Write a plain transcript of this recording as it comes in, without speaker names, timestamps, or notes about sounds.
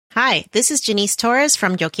Hi, this is Janice Torres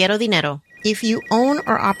from Yo Quiero Dinero. If you own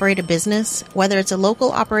or operate a business, whether it's a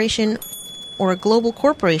local operation or a global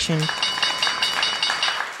corporation,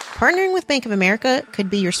 partnering with Bank of America could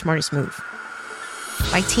be your smartest move.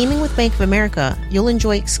 By teaming with Bank of America, you'll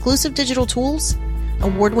enjoy exclusive digital tools,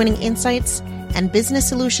 award-winning insights, and business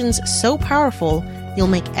solutions so powerful, you'll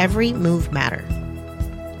make every move matter.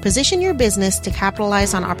 Position your business to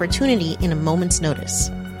capitalize on opportunity in a moment's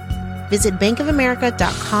notice. Visit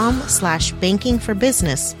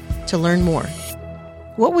bankofamerica.com/bankingforbusiness to learn more.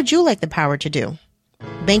 What would you like the power to do?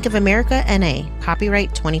 Bank of America N.A.,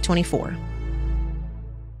 copyright 2024.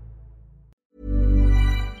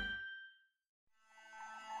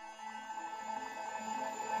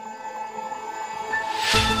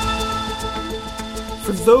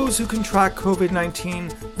 For those who contract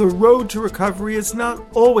COVID-19, the road to recovery is not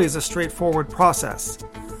always a straightforward process.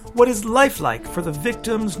 What is life like for the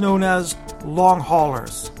victims known as long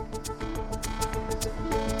haulers?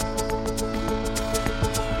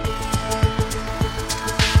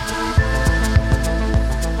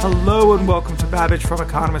 Hello and welcome to Babbage from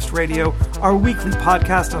Economist Radio, our weekly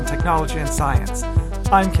podcast on technology and science.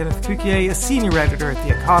 I'm Kenneth Cukier, a senior editor at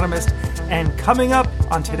The Economist, and coming up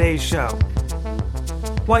on today's show,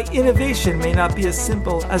 why innovation may not be as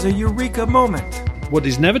simple as a eureka moment. What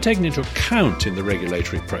is never taken into account in the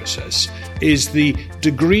regulatory process is the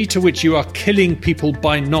degree to which you are killing people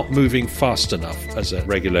by not moving fast enough as a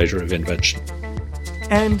regulator of invention.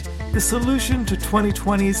 And the solution to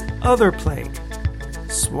 2020's other plague,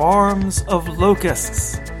 swarms of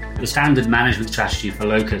locusts. The standard management strategy for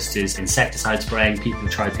locusts is insecticide spraying. People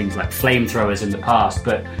have tried things like flamethrowers in the past,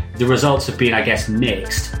 but the results have been, I guess,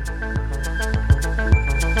 mixed.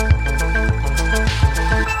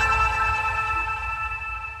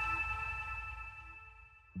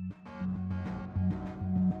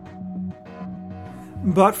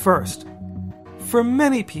 But first, for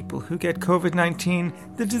many people who get COVID-19,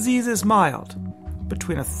 the disease is mild.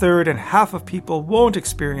 Between a third and half of people won't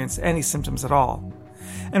experience any symptoms at all.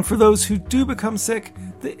 And for those who do become sick,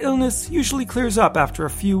 the illness usually clears up after a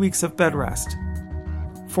few weeks of bed rest.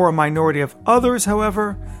 For a minority of others,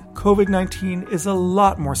 however, COVID-19 is a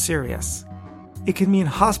lot more serious. It can mean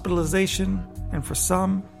hospitalization, and for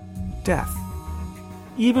some, death.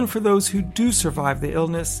 Even for those who do survive the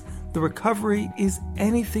illness, the recovery is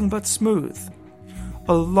anything but smooth.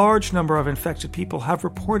 A large number of infected people have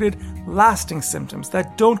reported lasting symptoms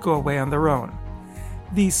that don't go away on their own.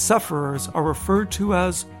 These sufferers are referred to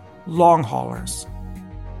as long haulers.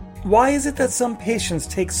 Why is it that some patients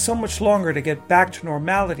take so much longer to get back to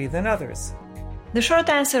normality than others? The short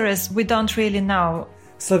answer is we don't really know.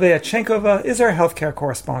 Slavea Chenkova is our healthcare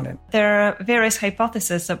correspondent. There are various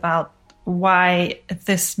hypotheses about why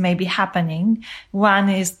this may be happening. One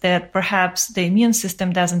is that perhaps the immune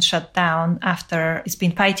system doesn't shut down after it's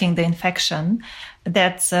been fighting the infection.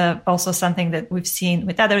 That's also something that we've seen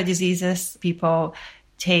with other diseases. People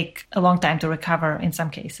take a long time to recover in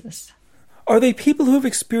some cases. Are they people who have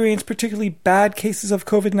experienced particularly bad cases of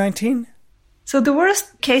COVID-19? So the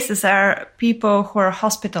worst cases are people who are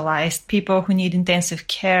hospitalized, people who need intensive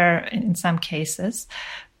care in some cases.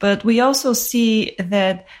 But we also see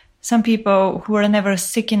that some people who were never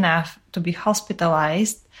sick enough to be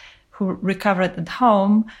hospitalized, who recovered at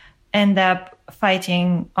home, end up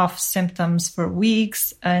fighting off symptoms for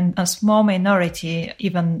weeks, and a small minority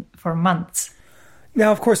even for months.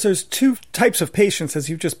 Now, of course, there's two types of patients, as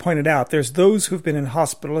you've just pointed out. There's those who've been in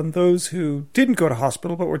hospital and those who didn't go to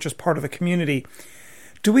hospital but were just part of the community.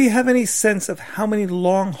 Do we have any sense of how many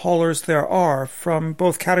long haulers there are from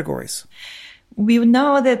both categories? We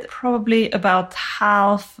know that probably about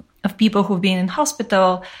half of people who've been in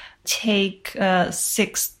hospital take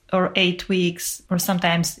 6 or 8 weeks or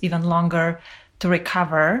sometimes even longer to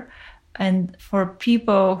recover. And for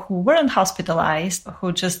people who weren't hospitalized,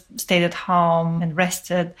 who just stayed at home and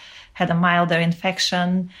rested, had a milder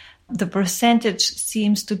infection, the percentage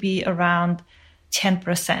seems to be around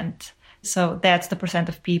 10%. So that's the percent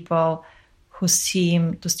of people who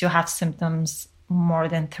seem to still have symptoms more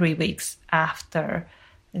than 3 weeks after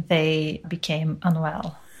they became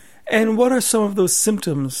unwell. And what are some of those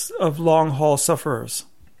symptoms of long-haul sufferers?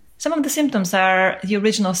 Some of the symptoms are the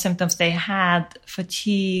original symptoms they had: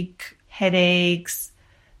 fatigue, headaches,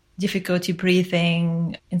 difficulty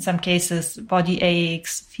breathing, in some cases body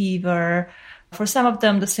aches, fever. For some of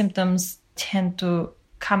them, the symptoms tend to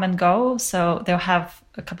come and go. So they'll have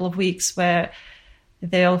a couple of weeks where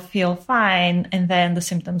they'll feel fine, and then the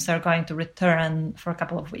symptoms are going to return for a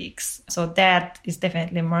couple of weeks. So that is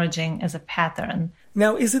definitely emerging as a pattern.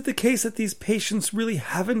 Now, is it the case that these patients really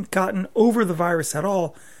haven't gotten over the virus at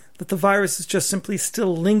all? that the virus is just simply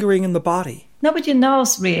still lingering in the body? Nobody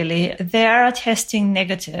knows really. They are testing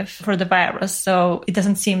negative for the virus, so it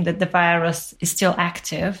doesn't seem that the virus is still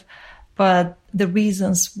active. But the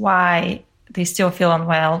reasons why they still feel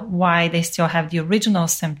unwell, why they still have the original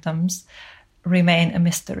symptoms, remain a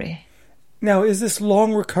mystery. Now, is this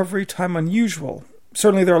long recovery time unusual?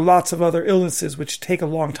 Certainly there are lots of other illnesses which take a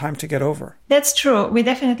long time to get over. That's true. We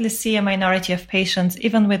definitely see a minority of patients,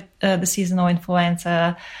 even with the seasonal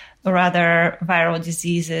influenza or other viral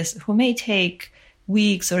diseases, who may take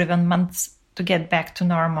weeks or even months to get back to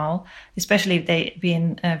normal, especially if they've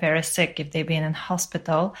been very sick, if they've been in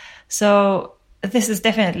hospital. So this is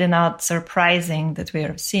definitely not surprising that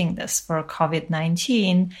we're seeing this for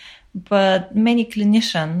COVID-19, but many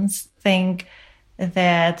clinicians think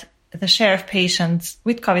that the share of patients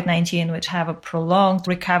with COVID-19 which have a prolonged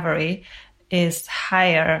recovery is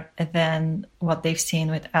higher than what they've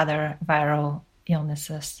seen with other viral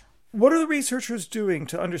illnesses. What are the researchers doing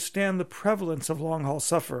to understand the prevalence of long-haul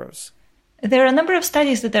sufferers? There are a number of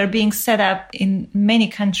studies that are being set up in many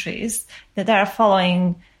countries that are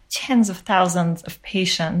following tens of thousands of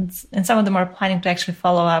patients, and some of them are planning to actually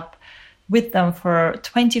follow up with them for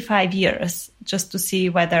 25 years just to see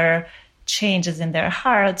whether changes in their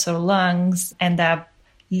hearts or lungs end up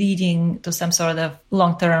leading to some sort of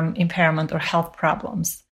long-term impairment or health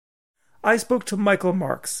problems. I spoke to Michael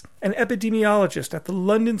Marks, an epidemiologist at the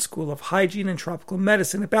London School of Hygiene and Tropical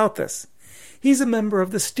Medicine, about this. He's a member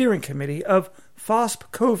of the steering committee of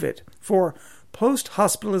FOSP-COVID, for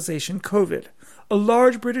Post-Hospitalization COVID, a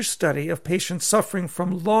large British study of patients suffering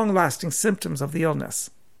from long-lasting symptoms of the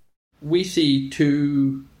illness. We see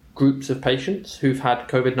two groups of patients who've had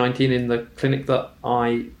COVID-19 in the clinic that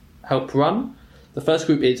I help run. The first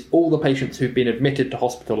group is all the patients who've been admitted to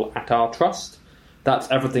hospital at our trust.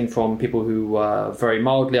 That's everything from people who were very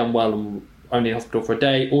mildly unwell and only in hospital for a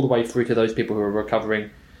day, all the way through to those people who are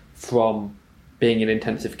recovering from being in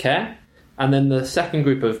intensive care. And then the second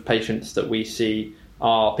group of patients that we see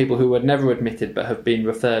are people who were never admitted but have been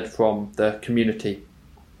referred from the community.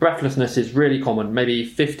 Breathlessness is really common. Maybe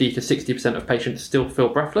 50 to 60% of patients still feel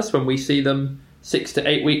breathless when we see them 6 to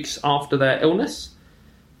 8 weeks after their illness.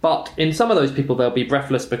 But in some of those people, they'll be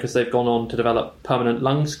breathless because they've gone on to develop permanent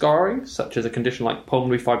lung scarring, such as a condition like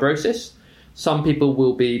pulmonary fibrosis. Some people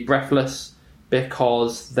will be breathless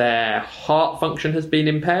because their heart function has been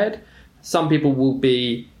impaired. Some people will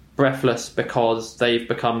be breathless because they've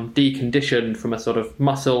become deconditioned from a sort of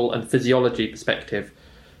muscle and physiology perspective.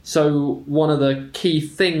 So one of the key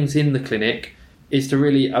things in the clinic is to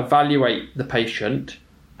really evaluate the patient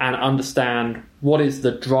and understand what is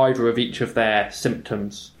the driver of each of their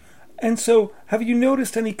symptoms. And so, have you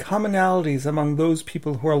noticed any commonalities among those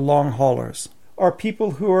people who are long haulers? Are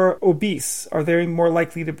people who are obese, are they more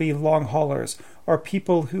likely to be long haulers? Are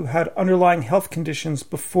people who had underlying health conditions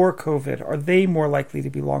before COVID, are they more likely to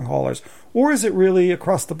be long haulers? Or is it really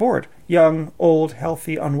across the board? Young, old,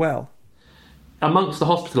 healthy, unwell? Amongst the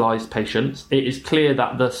hospitalised patients, it is clear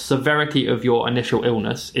that the severity of your initial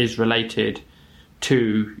illness is related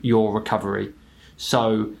to your recovery.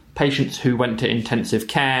 So patients who went to intensive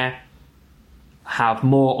care have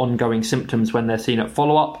more ongoing symptoms when they're seen at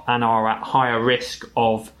follow-up and are at higher risk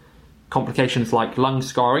of complications like lung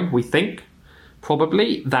scarring, we think,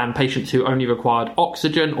 probably, than patients who only required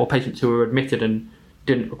oxygen or patients who were admitted and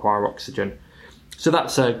didn't require oxygen. So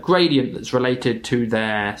that's a gradient that's related to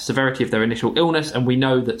their severity of their initial illness, and we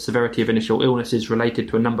know that severity of initial illness is related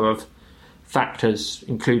to a number of factors,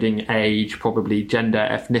 including age, probably gender,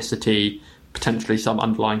 ethnicity, potentially some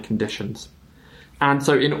underlying conditions. And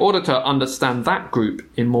so in order to understand that group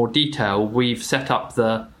in more detail, we've set up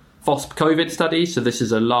the FOSP-COVID study. So this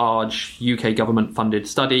is a large UK government-funded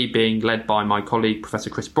study being led by my colleague,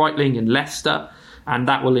 Professor Chris Breitling in Leicester, and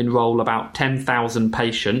that will enrol about 10,000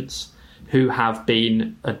 patients who have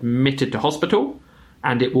been admitted to hospital,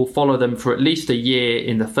 and it will follow them for at least a year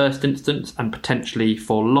in the first instance and potentially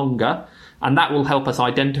for longer. And that will help us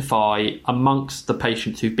identify amongst the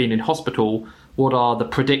patients who've been in hospital what are the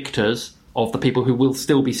predictors of the people who will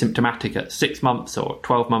still be symptomatic at 6 months or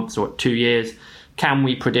 12 months or 2 years. Can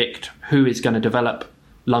we predict who is going to develop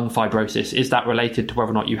lung fibrosis? Is that related to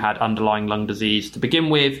whether or not you had underlying lung disease to begin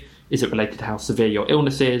with? Is it related to how severe your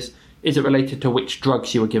illness is? Is it related to which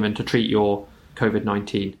drugs you were given to treat your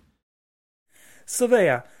COVID-19?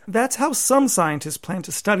 Silvia, that's how some scientists plan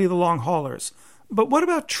to study the long haulers. But what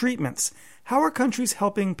about treatments? How are countries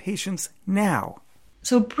helping patients now?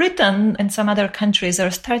 So Britain and some other countries are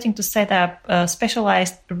starting to set up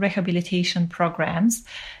specialized rehabilitation programs.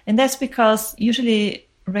 And that's because usually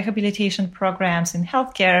rehabilitation programs in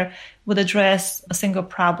healthcare would address a single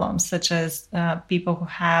problem, such as people who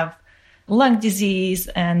have lung disease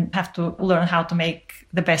and have to learn how to make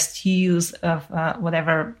the best use of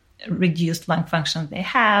whatever reduced lung function they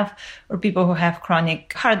have, or people who have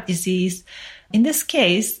chronic heart disease. In this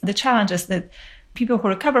case, the challenge is that people who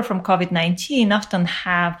recover from COVID-19 often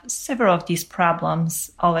have several of these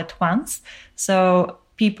problems all at once. So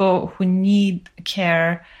people who need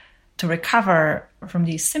care to recover from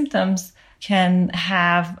these symptoms can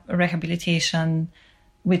have rehabilitation,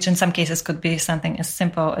 which in some cases could be something as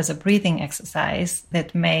simple as a breathing exercise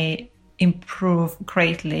that may improve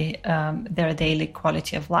greatly their daily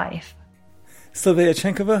quality of life. Slavea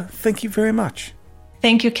Cenkova, thank you very much.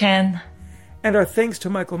 Thank you, Ken. And our thanks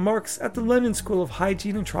to Michael Marks at the London School of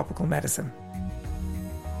Hygiene and Tropical Medicine.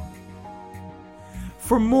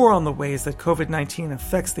 For more on the ways that COVID-19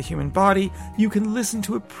 affects the human body, you can listen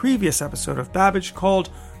to a previous episode of Babbage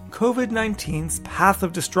called COVID-19's Path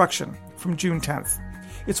of Destruction from June 10th.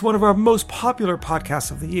 It's one of our most popular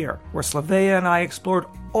podcasts of the year, where Slavea and I explored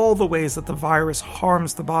all the ways that the virus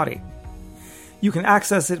harms the body. You can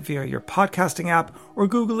access it via your podcasting app or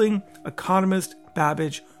Googling Economist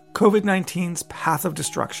Babbage COVID-19's Path of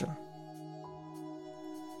Destruction.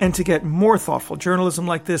 And to get more thoughtful journalism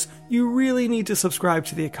like this, you really need to subscribe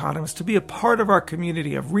to The Economist to be a part of our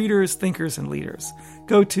community of readers, thinkers, and leaders.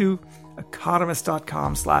 Go to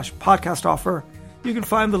economist.com/podcast offer. You can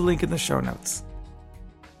find the link in the show notes.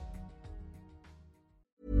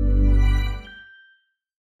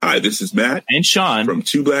 Hi, this is Matt and Sean from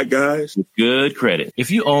Two Black Guys with Good Credit. If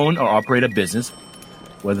you own or operate a business,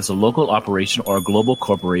 whether it's a local operation or a global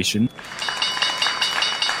corporation,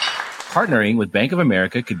 partnering with Bank of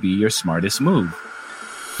America could be your smartest move.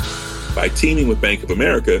 By teaming with Bank of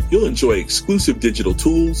America, you'll enjoy exclusive digital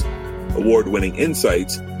tools, award-winning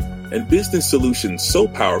insights, and business solutions so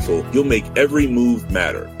powerful you'll make every move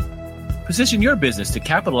matter. Position your business to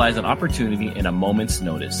capitalize on opportunity in a moment's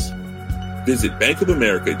notice. Visit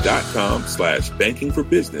bankofamerica.com/banking for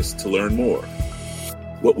business to learn more.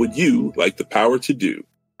 What would you like the power to do?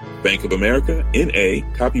 Bank of America, N.A.,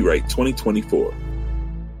 copyright 2024.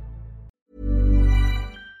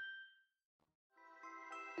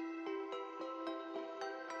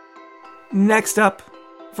 Next up,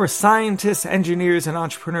 for scientists, engineers, and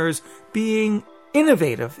entrepreneurs, being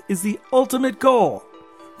innovative is the ultimate goal.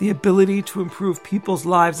 The ability to improve people's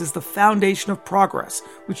lives is the foundation of progress,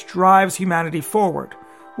 which drives humanity forward,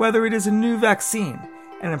 whether it is a new vaccine,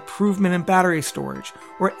 an improvement in battery storage,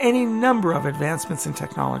 or any number of advancements in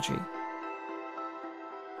technology.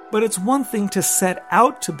 But it's one thing to set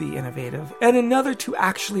out to be innovative and another to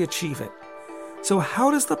actually achieve it. So how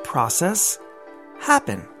does the process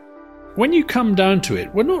happen? When you come down to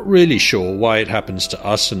it, we're not really sure why it happens to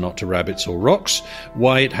us and not to rabbits or rocks,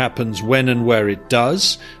 why it happens when and where it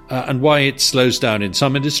does, and why it slows down in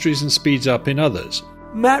some industries and speeds up in others.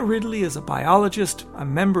 Matt Ridley is a biologist, a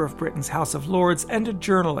member of Britain's House of Lords, and a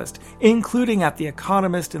journalist, including at The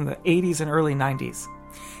Economist in the 80s and early 90s.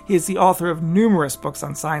 He is the author of numerous books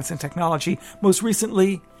on science and technology, most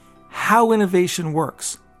recently, How Innovation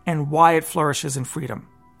Works and Why It Flourishes in Freedom.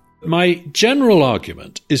 My general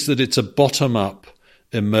argument is that it's a bottom-up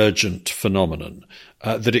emergent phenomenon,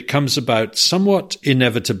 that it comes about somewhat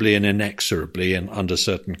inevitably and inexorably and under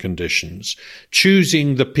certain conditions,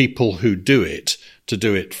 choosing the people who do it to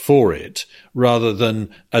do it for it, rather than,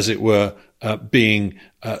 as it were, being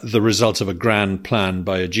the result of a grand plan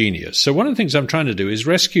by a genius. So one of the things I'm trying to do is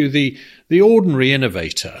rescue the ordinary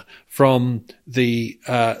innovator from the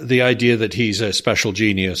idea that he's a special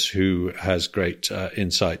genius who has great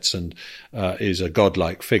insights and is a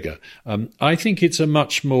godlike figure. I think it's a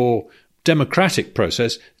much more democratic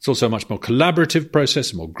process. It's also a much more collaborative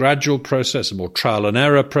process, a more gradual process, a more trial and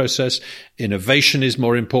error process. Innovation is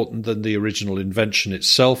more important than the original invention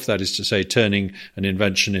itself. That is to say, turning an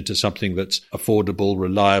invention into something that's affordable,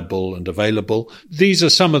 reliable, and available. These are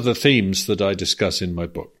some of the themes that I discuss in my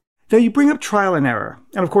book. Now, you bring up trial and error.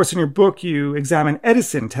 And of course, in your book, you examine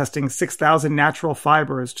Edison testing 6,000 natural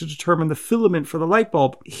fibers to determine the filament for the light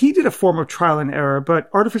bulb. He did a form of trial and error, but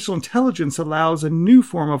artificial intelligence allows a new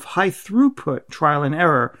form of high throughput trial and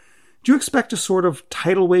error. Do you expect a sort of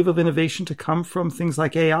tidal wave of innovation to come from things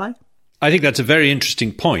like AI? I think that's a very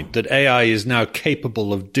interesting point, that AI is now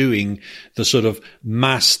capable of doing the sort of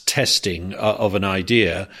mass testing of an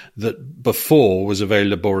idea that before was a very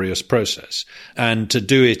laborious process, and to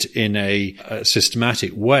do it in a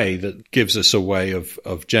systematic way that gives us a way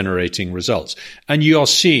of generating results. And you're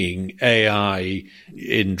seeing AI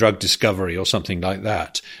in drug discovery or something like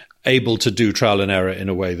that able to do trial and error in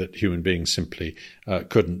a way that human beings simply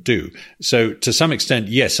couldn't do. So to some extent,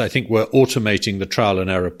 yes, I think we're automating the trial and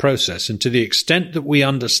error process. And to the extent that we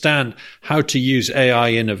understand how to use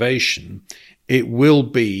AI innovation, it will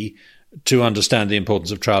be to understand the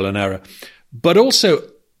importance of trial and error. But also,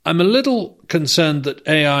 I'm a little concerned that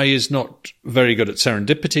AI is not very good at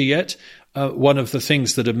serendipity yet. One of the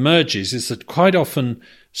things that emerges is that quite often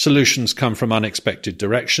solutions come from unexpected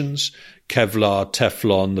directions. Kevlar,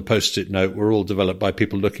 Teflon, the Post-it note were all developed by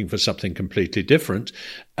people looking for something completely different.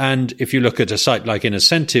 And if you look at a site like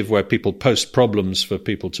Innocentive, where people post problems for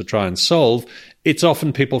people to try and solve, it's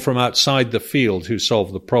often people from outside the field who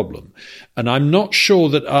solve the problem. And I'm not sure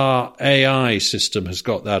that our AI system has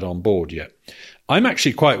got that on board yet. I'm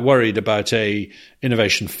actually quite worried about a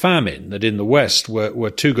innovation famine, that in the West we're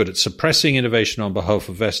too good at suppressing innovation on behalf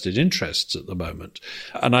of vested interests at the moment.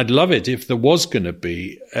 And I'd love it if there was going to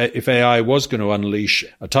be, if AI was going to unleash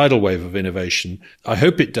a tidal wave of innovation. I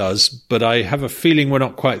hope it does, but I have a feeling we're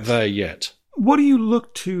not quite there yet. What do you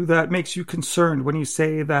look to that makes you concerned when you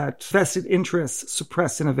say that vested interests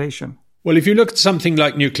suppress innovation? Well, if you look at something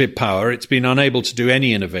like nuclear power, it's been unable to do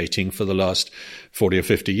any innovating for the last 40 or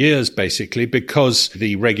 50 years, basically, because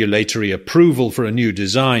the regulatory approval for a new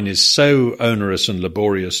design is so onerous and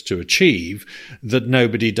laborious to achieve that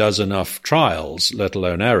nobody does enough trials, let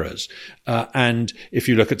alone errors. And if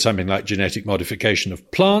you look at something like genetic modification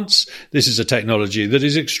of plants, this is a technology that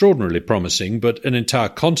is extraordinarily promising, but an entire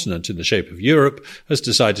continent in the shape of Europe has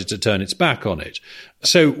decided to turn its back on it.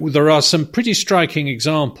 So there are some pretty striking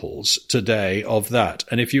examples today of that.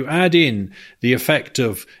 And if you add in the effect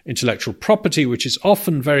of intellectual property, which is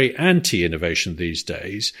often very anti-innovation these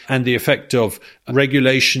days, and the effect of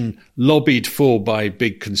regulation lobbied for by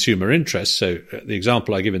big consumer interests. So the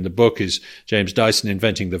example I give in the book is James Dyson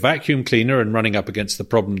inventing the vacuum cleaner and running up against the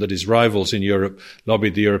problem that his rivals in Europe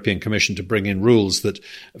lobbied the European Commission to bring in rules that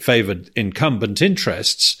favoured incumbent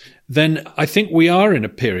interests. Then I think we are in a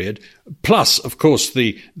period, plus, of course,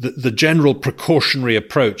 the general precautionary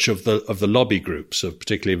approach of the lobby groups, of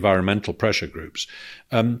particularly environmental pressure groups.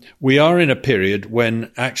 We are in a period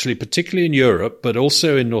when actually, particularly in Europe, but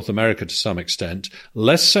also in North America to some extent,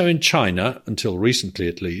 less so in China, until recently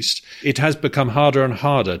at least, it has become harder and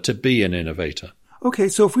harder to be an innovator. Okay,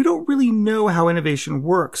 so if we don't really know how innovation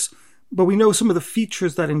works, but we know some of the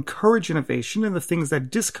features that encourage innovation and the things that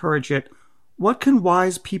discourage it, what can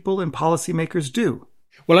wise people and policymakers do?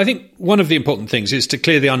 Well, I think one of the important things is to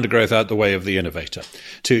clear the undergrowth out the way of the innovator,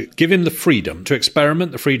 to give him the freedom to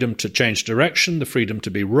experiment, the freedom to change direction, the freedom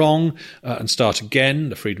to be wrong and start again,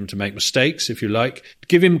 the freedom to make mistakes, if you like.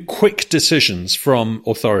 Give him quick decisions from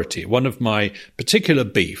authority. One of my particular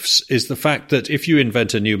beefs is the fact that if you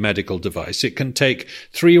invent a new medical device, it can take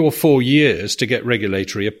 3 or 4 years to get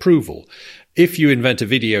regulatory approval. If you invent a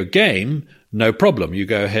video game, no problem. You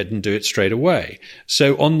go ahead and do it straight away.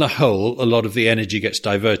 So on the whole, a lot of the energy gets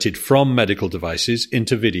diverted from medical devices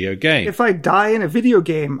into video games. If I die in a video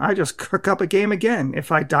game, I just cook up a game again.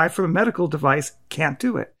 If I die from a medical device, can't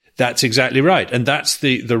do it. That's exactly right. And that's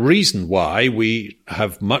the reason why we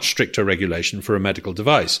have much stricter regulation for a medical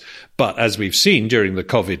device. But as we've seen during the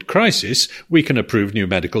COVID crisis, we can approve new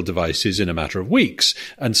medical devices in a matter of weeks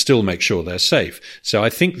and still make sure they're safe. So I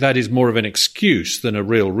think that is more of an excuse than a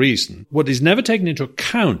real reason. What is never taken into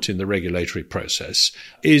account in the regulatory process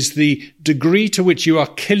is the degree to which you are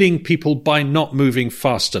killing people by not moving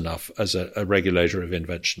fast enough as a regulator of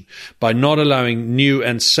invention, by not allowing new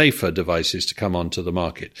and safer devices to come onto the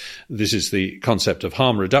market. This is the concept of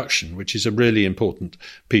harm reduction, which is a really important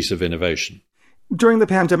piece of innovation. During the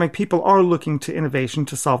pandemic, people are looking to innovation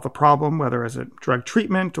to solve the problem, whether as a drug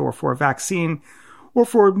treatment or for a vaccine or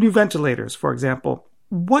for new ventilators, for example.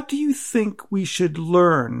 What do you think we should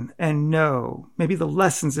learn and know, maybe the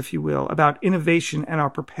lessons, if you will, about innovation and our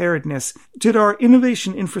preparedness? Did our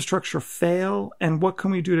innovation infrastructure fail, and what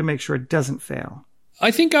can we do to make sure it doesn't fail? I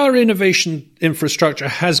think our innovation infrastructure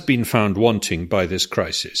has been found wanting by this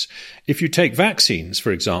crisis. If you take vaccines,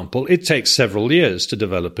 for example, it takes several years to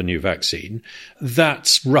develop a new vaccine.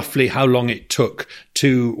 That's roughly how long it took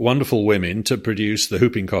two wonderful women to produce the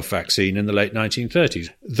whooping cough vaccine in the late 1930s.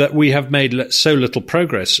 That we have made so little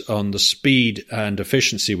progress on the speed and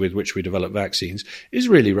efficiency with which we develop vaccines is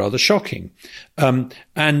really rather shocking.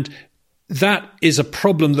 And that is a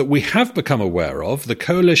problem that we have become aware of. The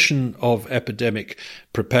Coalition of Epidemic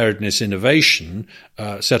Preparedness Innovation,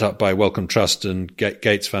 set up by Wellcome Trust and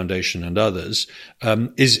Gates Foundation and others,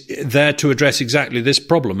 is there to address exactly this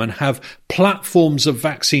problem and have platforms of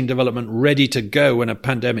vaccine development ready to go when a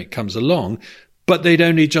pandemic comes along. But they'd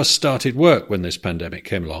only just started work when this pandemic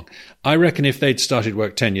came along. I reckon if they'd started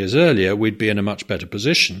work 10 years earlier, we'd be in a much better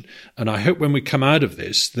position. And I hope when we come out of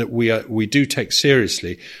this that we do take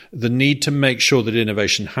seriously the need to make sure that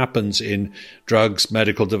innovation happens in drugs,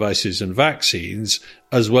 medical devices and vaccines,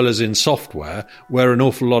 as well as in software, where an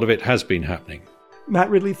awful lot of it has been happening. Matt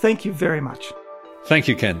Ridley, thank you very much. Thank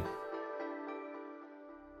you, Ken.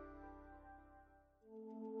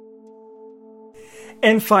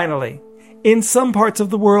 And finally, in some parts of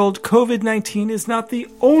the world, COVID-19 is not the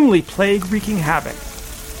only plague wreaking havoc.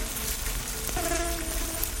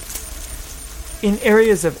 In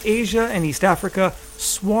areas of Asia and East Africa,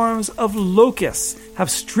 swarms of locusts have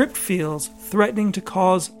stripped fields, threatening to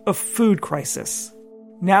cause a food crisis.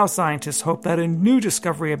 Now scientists hope that a new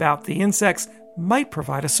discovery about the insects might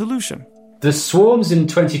provide a solution. The swarms in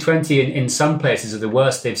 2020 in some places are the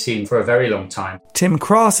worst they've seen for a very long time. Tim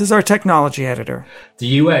Cross is our technology editor. The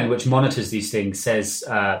UN, which monitors these things, says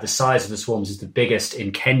the size of the swarms is the biggest in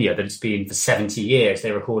Kenya that it's been for 70 years.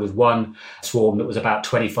 They recorded one swarm that was about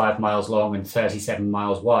 25 miles long and 37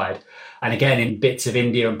 miles wide. And again, in bits of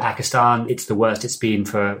India and Pakistan, it's the worst it's been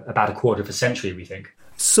for about a quarter of a century, we think.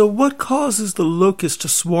 So what causes the locust to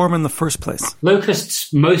swarm in the first place?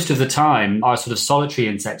 Locusts, most of the time, are sort of solitary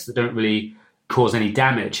insects that don't really cause any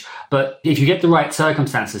damage. But if you get the right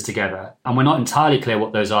circumstances together, and we're not entirely clear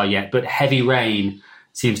what those are yet, but heavy rain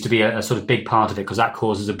seems to be a sort of big part of it because that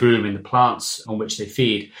causes a boom in the plants on which they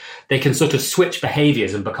feed. They can sort of switch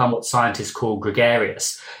behaviors and become what scientists call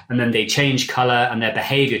gregarious. And then they change color and their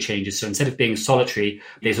behavior changes. So instead of being solitary,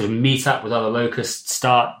 they sort of meet up with other locusts,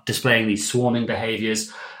 start displaying these swarming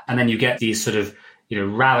behaviors. And then you get these sort of,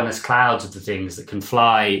 ravenous clouds of the things that can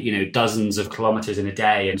fly, dozens of kilometers in a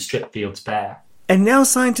day and strip fields bare. And now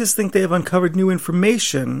scientists think they have uncovered new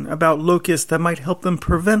information about locusts that might help them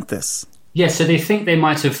prevent this. Yes, so they think they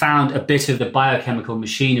might have found a bit of the biochemical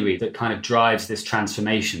machinery that kind of drives this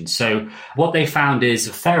transformation. So what they found is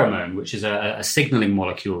a pheromone, which is a signaling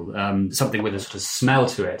molecule, something with a sort of smell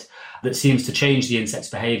to it, that seems to change the insect's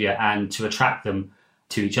behavior and to attract them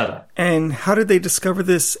to each other. And how did they discover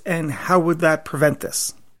this, and how would that prevent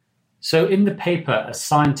this? So in the paper, a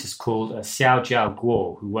scientist called Xiaojiao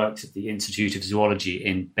Guo, who works at the Institute of Zoology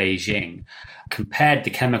in Beijing, compared the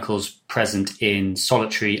chemicals present in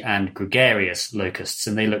solitary and gregarious locusts,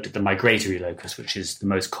 and they looked at the migratory locust, which is the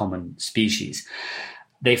most common species.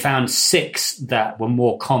 They found 6 that were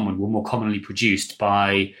more commonly produced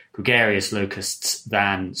by gregarious locusts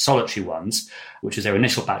than solitary ones, which was their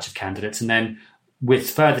initial batch of candidates. And then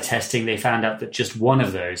with further testing, they found out that just one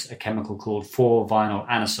of those, a chemical called 4-vinyl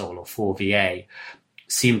anisole, or 4VA,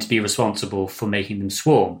 seemed to be responsible for making them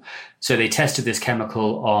swarm. So they tested this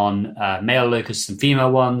chemical on male locusts and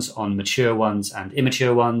female ones, on mature ones and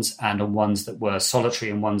immature ones, and on ones that were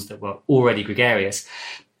solitary and ones that were already gregarious.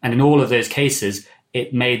 And in all of those cases,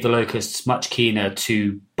 it made the locusts much keener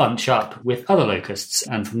to bunch up with other locusts.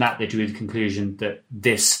 And from that, they drew the conclusion that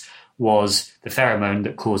this was the pheromone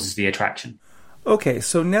that causes the attraction. Okay,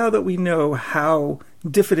 so now that we know how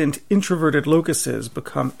diffident introverted locusts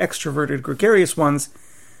become extroverted gregarious ones,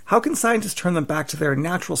 how can scientists turn them back to their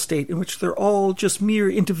natural state in which they're all just mere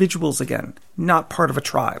individuals again, not part of a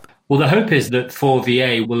tribe? Well, the hope is that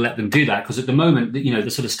 4VA will let them do that, because at the moment, the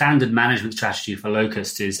sort of standard management strategy for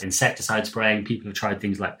locusts is insecticide spraying. People have tried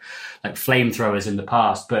things like flamethrowers in the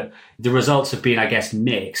past, but the results have been, I guess,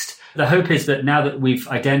 mixed. The hope is that now that we've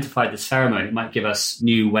identified this pheromone, it might give us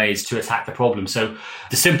new ways to attack the problem. So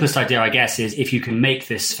the simplest idea, I guess, is if you can make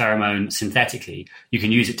this pheromone synthetically, you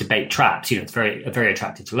can use it to bait traps. It's very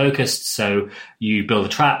attractive to locusts. So you build a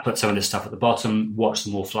trap, put some of this stuff at the bottom, watch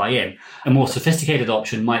them all fly in. A more sophisticated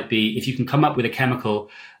option might be if you can come up with a chemical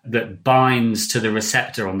that binds to the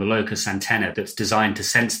receptor on the locust antenna that's designed to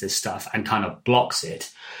sense this stuff and kind of blocks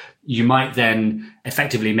it. You might then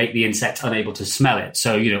effectively make the insect unable to smell it.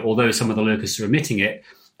 So, although some of the locusts are emitting it,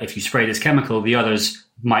 if you spray this chemical, the others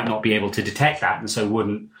might not be able to detect that and so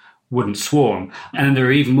wouldn't swarm. And then there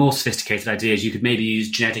are even more sophisticated ideas. You could maybe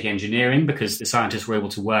use genetic engineering, because the scientists were able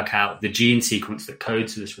to work out the gene sequence that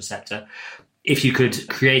codes for this receptor. If you could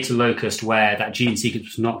create a locust where that gene sequence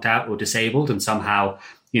was knocked out or disabled and somehow,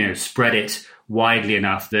 spread it widely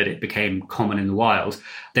enough that it became common in the wild,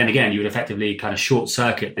 then again, you would effectively kind of short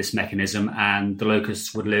circuit this mechanism and the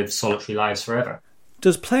locusts would live solitary lives forever.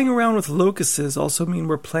 Does playing around with locusts also mean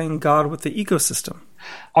we're playing God with the ecosystem?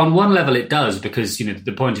 On one level, it does, because,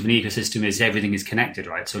 the point of an ecosystem is everything is connected,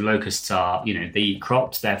 right? So locusts are, they eat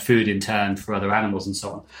crops, they're food in turn for other animals and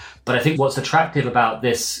so on. But I think what's attractive about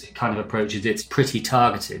this kind of approach is it's pretty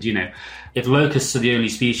targeted. If locusts are the only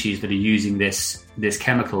species that are using this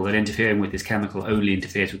chemical, then interfering with this chemical only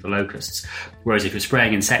interferes with the locusts. Whereas if you're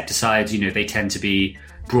spraying insecticides, they tend to be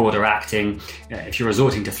broader acting. If you're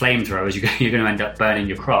resorting to flamethrowers, you're going to end up burning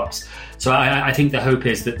your crops. So I think the hope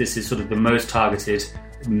is that this is sort of the most targeted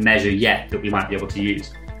measure yet that we might be able to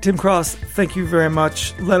use. Tim Cross, thank you very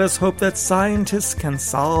much. Let us hope that scientists can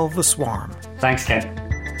solve the swarm. Thanks, Ken.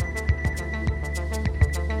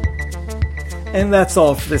 And that's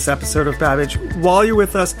all for this episode of Babbage. While you're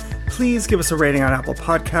with us, please give us a rating on Apple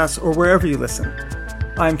Podcasts or wherever you listen.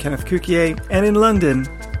 I'm Kenneth Cukier, and in London,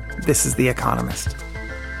 this is The Economist.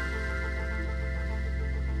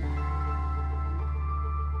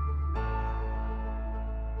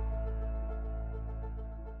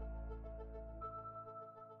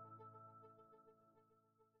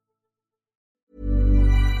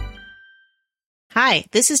 Hi,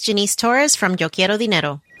 this is Janice Torres from Yo Quiero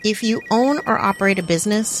Dinero. If you own or operate a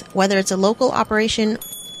business, whether it's a local operation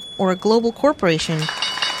or a global corporation,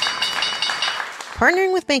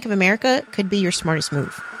 partnering with Bank of America could be your smartest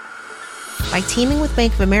move. By teaming with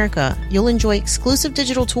Bank of America, you'll enjoy exclusive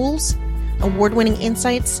digital tools, award-winning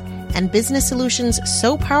insights, and business solutions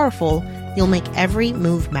so powerful you'll make every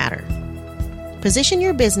move matter. Position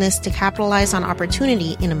your business to capitalize on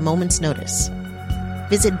opportunity in a moment's notice.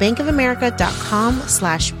 Visit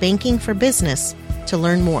bankofamerica.com/bankingforbusiness to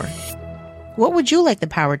learn more. What would you like the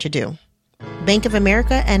power to do? Bank of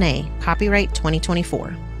America, N.A., copyright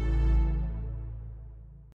 2024.